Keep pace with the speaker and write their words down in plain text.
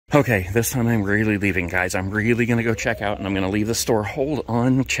Okay, this time I'm really leaving, guys. I'm really gonna go check out, and I'm gonna leave the store. Hold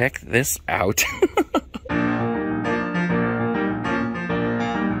on, check this out.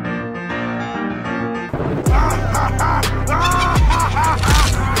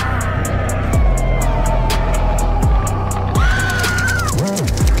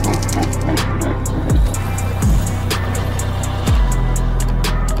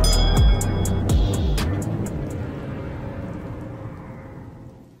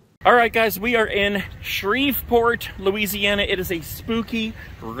 All right, guys, we are in Shreveport, Louisiana. It is a spooky,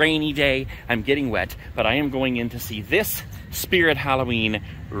 rainy day. I'm getting wet, but I am going in to see this Spirit Halloween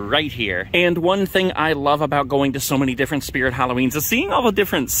right here. And one thing I love about going to so many different Spirit Halloweens is seeing all the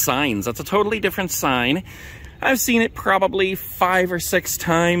different signs. That's a totally different sign. I've seen it probably 5 or 6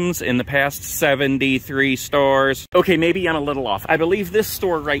 times in the past 73 stores. Okay, maybe I'm a little off. I believe this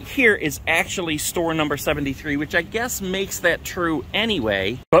store right here is actually store number 73, which I guess makes that true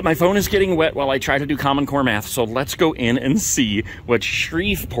anyway. But my phone is getting wet while I try to do Common Core math, so let's go in and see what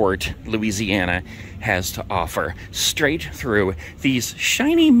Shreveport, Louisiana has to offer. Straight through these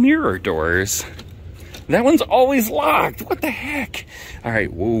shiny mirror doors. That one's always locked. What the heck? All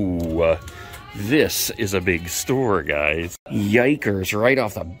right, whoa. This is a big store, guys. Yikers, right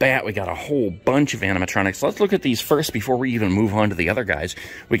off the bat, we got a whole bunch of animatronics. Let's look at these first before we even move on to the other guys.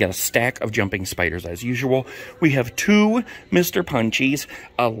 We got a stack of jumping spiders as usual. We have 2 Mr. Punchies,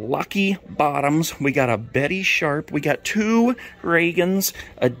 a Lucky Bottoms, we got a Betty Sharp, we got 2 Reagans,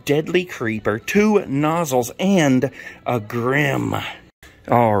 a Deadly Creeper, 2 Nozzles, and a Grim.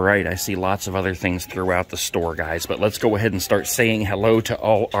 All right, I see lots of other things throughout the store, guys, but let's go ahead and start saying hello to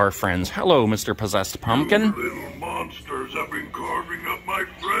all our friends. Hello, Mr. Possessed Pumpkin. You little monsters have been carving up my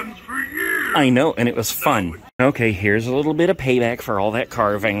friends for years. I know, and it was fun. Okay, here's a little bit of payback for all that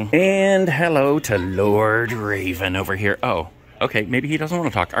carving. And hello to Lord Raven over here. Oh. Okay, maybe he doesn't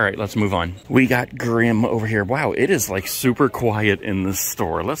want to talk. All right, let's move on. We got Grim over here. Wow, it is like super quiet in this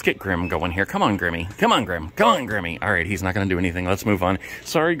store. Let's get Grim going here. Come on, Grimmy. Come on, Grim. Come on, Grimmy. All right, he's not going to do anything. Let's move on.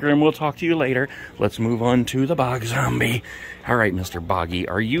 Sorry, Grim, we'll talk to you later. Let's move on to the Bog Zombie. All right, Mr. Boggy,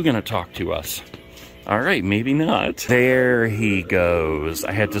 are you going to talk to us? All right, maybe not. There he goes.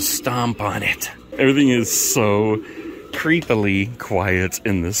 I had to stomp on it. Everything is so creepily quiet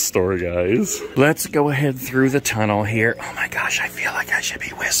in this store, guys. Let's go ahead through the tunnel here. Oh my gosh, I feel like I should be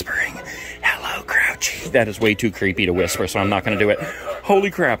whispering. Hello, Crouchy. That is way too creepy to whisper, so I'm not going to do it.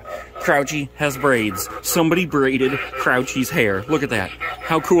 Holy crap, Crouchy has braids. Somebody braided Crouchy's hair. Look at that.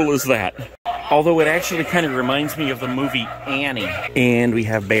 How cool is that? Although it actually kind of reminds me of the movie Annie. And we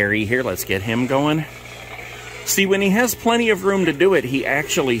have Barry here. Let's get him going. See, when he has plenty of room to do it, he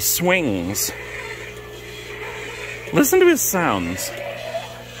actually swings. Listen to his sounds.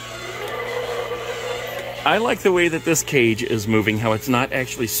 I like the way that this cage is moving, how it's not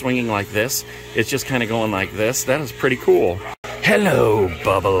actually swinging like this. It's just kind of going like this. That is pretty cool. Hello,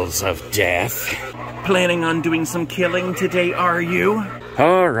 Bubbles of Death. Planning on doing some killing today, are you?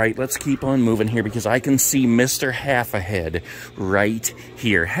 All right, let's keep on moving here because I can see Mr. Half-Ahead right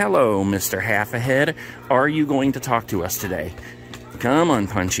here. Hello, Mr. Half-Ahead. Are you going to talk to us today? Come on,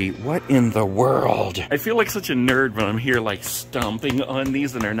 Punchy. What in the world? I feel like such a nerd when I'm here, like, stomping on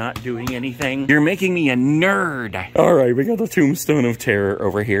these and they're not doing anything. You're making me a nerd. All right, we got the Tombstone of Terror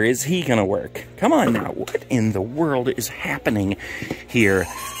over here. Is he gonna work? Come on now. What in the world is happening here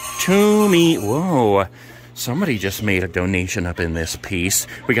to me? Whoa. Somebody just made a donation up in this piece.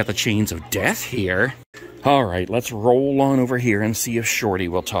 We got the Chains of Death here. All right, let's roll on over here and see if Shorty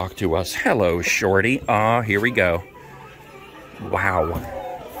will talk to us. Hello, Shorty. Here we go. Wow,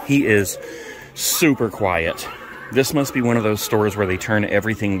 he is super quiet. This must be one of those stores where they turn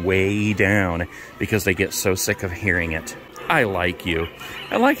everything way down because they get so sick of hearing it. I like you.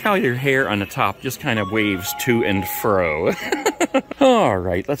 I like how your hair on the top just kind of waves to and fro. All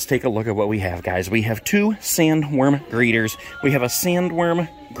right, let's take a look at what we have, guys. We have 2 sandworm greeters. We have a sandworm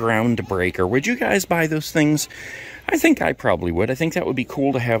groundbreaker. Would you guys buy those things? I think I probably would. I think that would be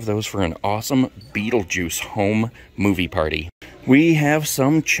cool to have those for an awesome Beetlejuice home movie party. We have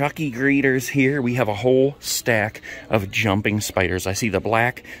some Chucky greeters here. We have a whole stack of jumping spiders. I see the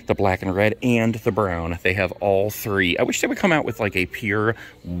black and red, and the brown. They have all 3. I wish they would come out with like a pure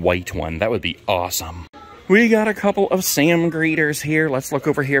white one. That would be awesome. We got a couple of Sam greeters here. Let's look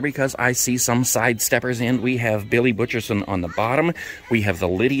over here because I see some sidesteppers, and we have Billy Butcherson on the bottom. We have the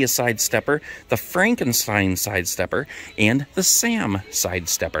Lydia sidestepper, the Frankenstein sidestepper, and the Sam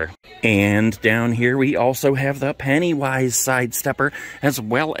sidestepper. And down here we also have the Pennywise sidestepper, as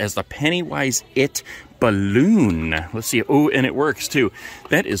well as the Pennywise It balloon. Let's see. Oh, and it works too.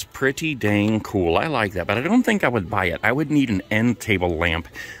 That is pretty dang cool. I like that, but I don't think I would buy it. I would need an end table lamp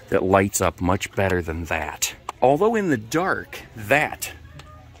that lights up much better than that. Although in the dark, that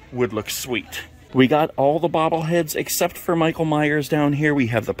would look sweet. We got all the bobbleheads except for Michael Myers down here. We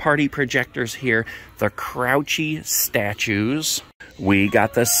have the party projectors here, the Crouchy statues. We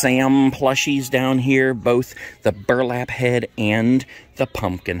got the Sam plushies down here, both the burlap head and the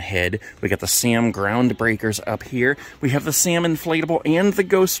pumpkin head. We got the Sam groundbreakers up here. We have the Sam inflatable and the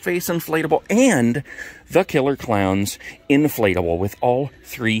ghost face inflatable and the killer clowns inflatable with all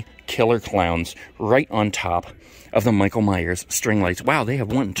 3 killer clowns right on top of the Michael Myers string lights. Wow, they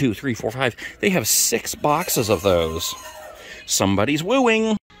have 1, 2, 3, 4, 5. They have 6 boxes of those. Somebody's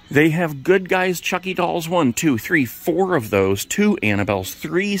wooing. They have Good Guys Chucky dolls, 1, 2, 3, 4 of those, 2 Annabelles,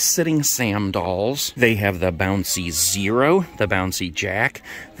 3 Sitting Sam dolls. They have the Bouncy Zero, the Bouncy Jack,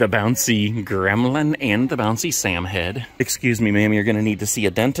 the Bouncy Gremlin, and the Bouncy Sam head. Excuse me, ma'am, you're gonna need to see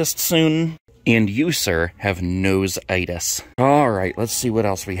a dentist soon. And you, sir, have nose-itis. All right, let's see what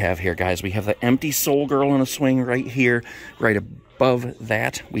else we have here, guys. We have the Empty Soul Girl in a swing right here. Right above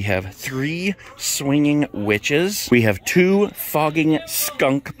that, we have 3 swinging witches. We have 2 fogging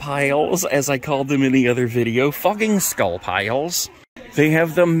skunk piles, as I called them in the other video. Fogging skull piles. They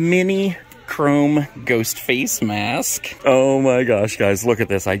have the mini chrome ghost face mask. Oh my gosh, guys, look at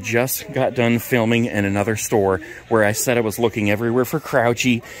this. I just got done filming in another store where I said I was looking everywhere for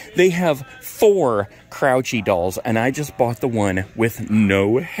Crouchy. They have 4 Crouchy dolls, and I just bought the one with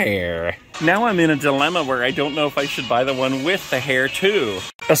no hair. Now I'm in a dilemma where I don't know if I should buy the one with the hair too.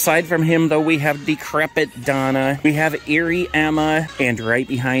 Aside from him, though, we have Decrepit Donna, we have Eerie Emma, and right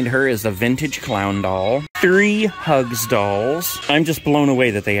behind her is the Vintage Clown doll. 3 Hugs dolls. I'm just blown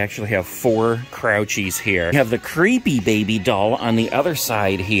away that they actually have 4 Crouchies here. We have the Creepy Baby doll on the other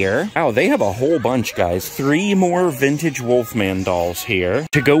side here. Oh, they have a whole bunch, guys. 3 more Vintage Wolfman dolls here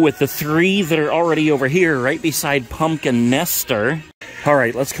to go with the 3 that are already over here right beside Pumpkin Nestor. All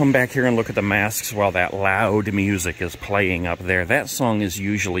right, let's come back here and look at the masks while that loud music is playing up there. That song is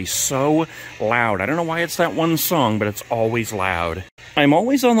usually so loud. I don't know why it's that one song, but it's always loud. I'm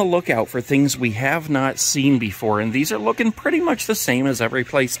always on the lookout for things we have not seen before, and these are looking pretty much the same as every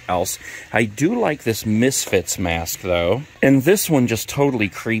place else. I do like this Misfits mask, though, and this one just totally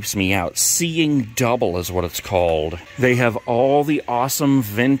creeps me out. Seeing Double is what it's called. They have all the awesome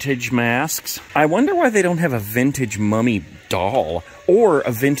vintage masks. I wonder why they don't have a vintage mummy doll or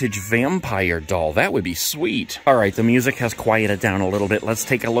a vintage vampire doll. That would be sweet. All right, the music has quieted down a little bit. Let's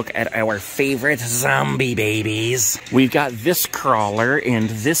take a look at our favorite zombie babies. We've got this crawler and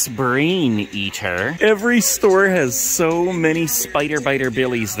this brain eater. Every store has so many spider biter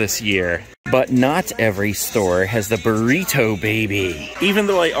billies this year. But not every store has the burrito baby. Even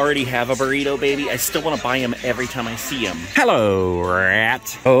though I already have a burrito baby, I still want to buy him every time I see him. Hello,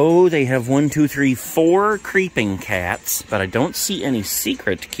 rat. Oh, they have 1, 2, 3, 4 creeping cats, but I don't see any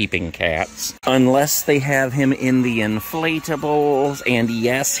secret keeping cats. Unless they have him in the inflatables, and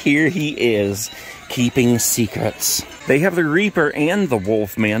yes, here he is. Keeping secrets. They have the Reaper and the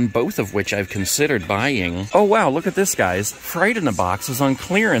Wolfman, both of which I've considered buying. Oh wow, look at this, guys. Fright in a Box is on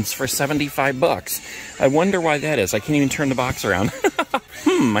clearance for 75 bucks. I wonder why that is. I can't even turn the box around.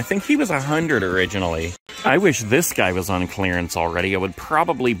 I think he was 100 originally. I wish this guy was on clearance already. I would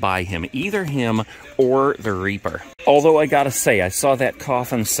probably buy him, either him or the Reaper. Although I gotta say, I saw that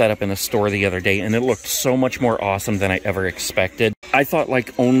coffin set up in a store the other day and it looked so much more awesome than I ever expected. I thought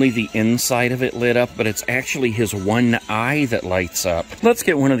like only the inside of it lit up, but it's actually his one eye that lights up. Let's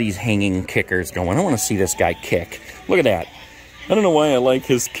get one of these hanging kickers going. I want to see this guy kick. Look at that. I don't know why I like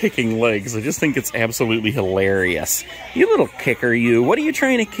his kicking legs. I just think it's absolutely hilarious. You little kicker, you. What are you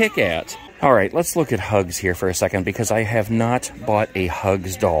trying to kick at? All right, let's look at Hugs here for a second because I have not bought a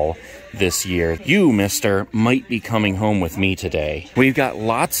Hugs doll this year. You, mister, might be coming home with me today. We've got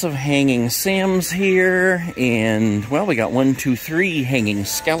lots of hanging Sams here, and, well, we got 1, 2, 3 hanging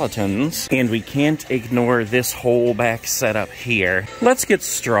skeletons, and we can't ignore this whole back setup here. Let's get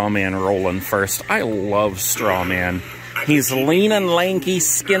Strawman rolling first. I love Strawman. He's lean and lanky,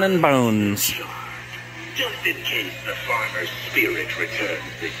 skin and bones. Just in case the farmer's spirit returns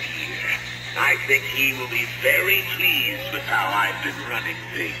this year, I think he will be very pleased with how I've been running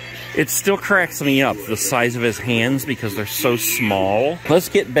things. It still cracks me up, the size of his hands, because they're so small. Let's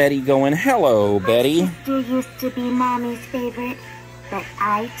get Betty going. Hello, Betty. Sister used to be Mommy's favorite, but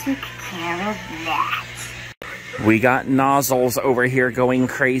I took care of that. We got Nozzles over here going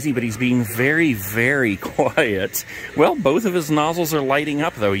crazy, but he's being very, very quiet. Well, both of his nozzles are lighting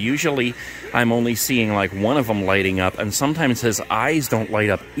up, though. Usually, I'm only seeing, like, one of them lighting up, and sometimes his eyes don't light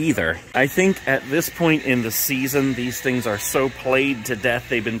up either. I think at this point in the season, these things are so played to death.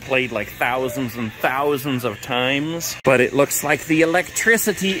 They've been played, like, thousands and thousands of times. But it looks like the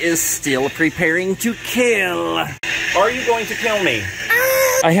electricity is still preparing to kill. Are you going to kill me?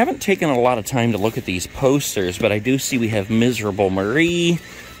 I haven't taken a lot of time to look at these posters, but I do see we have Miserable Marie.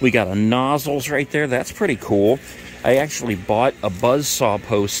 We got a Nozzles right there. That's pretty cool. I actually bought a Buzzsaw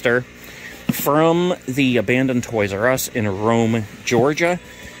poster from the abandoned Toys R Us in Rome, Georgia,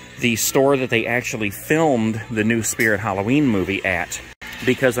 the store that they actually filmed the new Spirit Halloween movie at,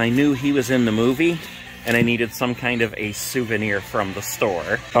 because I knew he was in the movie, and I needed some kind of a souvenir from the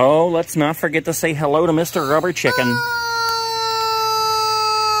store. Oh, let's not forget to say hello to Mr. Rubber Chicken.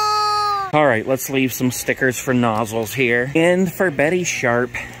 All right, let's leave some stickers for Nozzles here. And for Betty Sharp,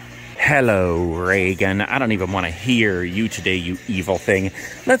 hello, Reagan. I don't even want to hear you today, you evil thing.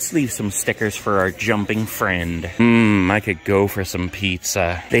 Let's leave some stickers for our jumping friend. I could go for some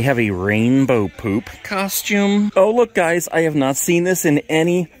pizza. They have a rainbow poop costume. Oh, look, guys, I have not seen this in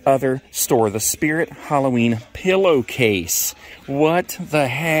any other store. The Spirit Halloween pillowcase. What the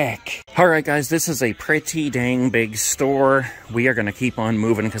heck? All right, guys, this is a pretty dang big store. We are going to keep on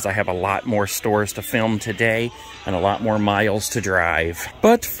moving because I have a lot more stores to film today and a lot more miles to drive.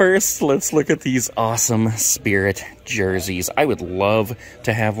 But first, let's look at these awesome Spirit jerseys. I would love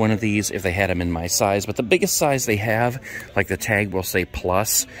to have one of these if they had them in my size, but the biggest size they have, like the tag will say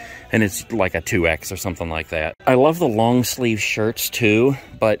plus, and it's like a 2X or something like that. I love the long sleeve shirts too,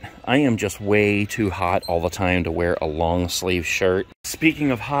 but I am just way too hot all the time to wear a long sleeve shirt.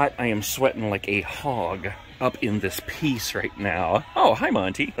 Speaking of hot, I am sweating like a hog up in this piece right now. Oh, hi,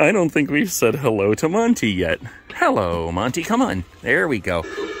 Monty. I don't think we've said hello to Monty yet. Hello, Monty, come on. There we go.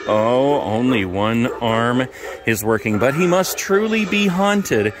 Oh, only one arm is working, but he must truly be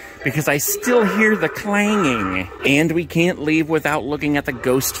haunted because I still hear the clanging. And we can't leave without looking at the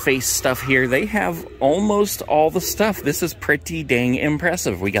ghost face stuff here. They have almost all the stuff. This is pretty dang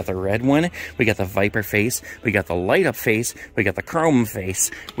impressive. We got the red one, we got the viper face, we got the light up face, we got the chrome face,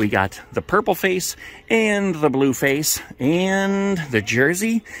 we got the purple face, and the blue face, and the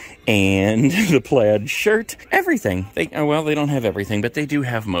jersey, and the plaid shirt. Everything. Well, they don't have everything, but they do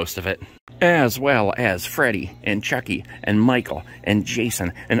have most of it. As well as Freddy and Chucky and Michael and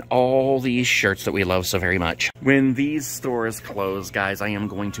Jason and all these shirts that we love so very much. When these stores close, guys, I am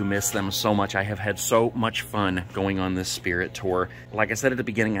going to miss them so much. I have had so much fun going on this Spirit tour. Like I said at the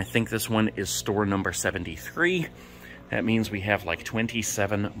beginning, I think this one is store number 73. That means we have like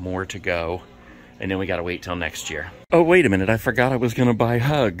 27 more to go. And then we gotta wait till next year. Oh, wait a minute, I forgot I was gonna buy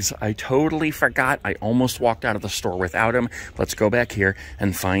hugs. I totally forgot. I almost walked out of the store without him. Let's go back here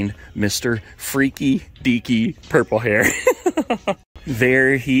and find Mr. Freaky Deaky Purple Hair.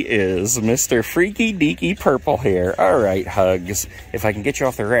 There he is, Mr. Freaky Deaky Purple Hair. All right, Hugs. If I can get you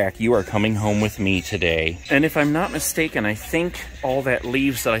off the rack, you are coming home with me today. And if I'm not mistaken, I think all that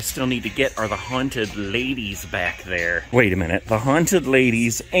leaves that I still need to get are the haunted ladies back there. Wait a minute, the haunted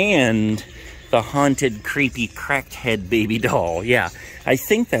ladies and the haunted, creepy, cracked head baby doll. Yeah, I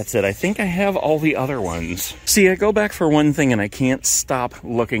think that's it. I think I have all the other ones. See, I go back for one thing and I can't stop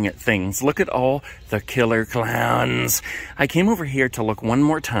looking at things. Look at all the killer clowns. I came over here to look one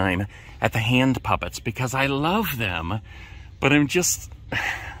more time at the hand puppets because I love them, but I'm just,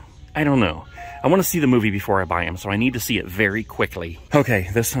 I don't know. I want to see the movie before I buy them, so I need to see it very quickly. Okay,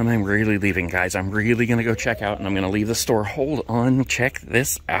 this time I'm really leaving, guys. I'm really going to go check out, and I'm going to leave the store. Hold on, check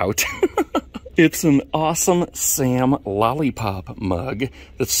this out. It's an awesome Sam lollipop mug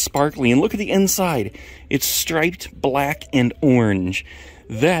that's sparkly, and look at the inside. It's striped black and orange.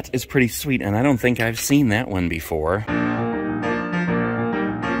 That is pretty sweet, and I don't think I've seen that one before.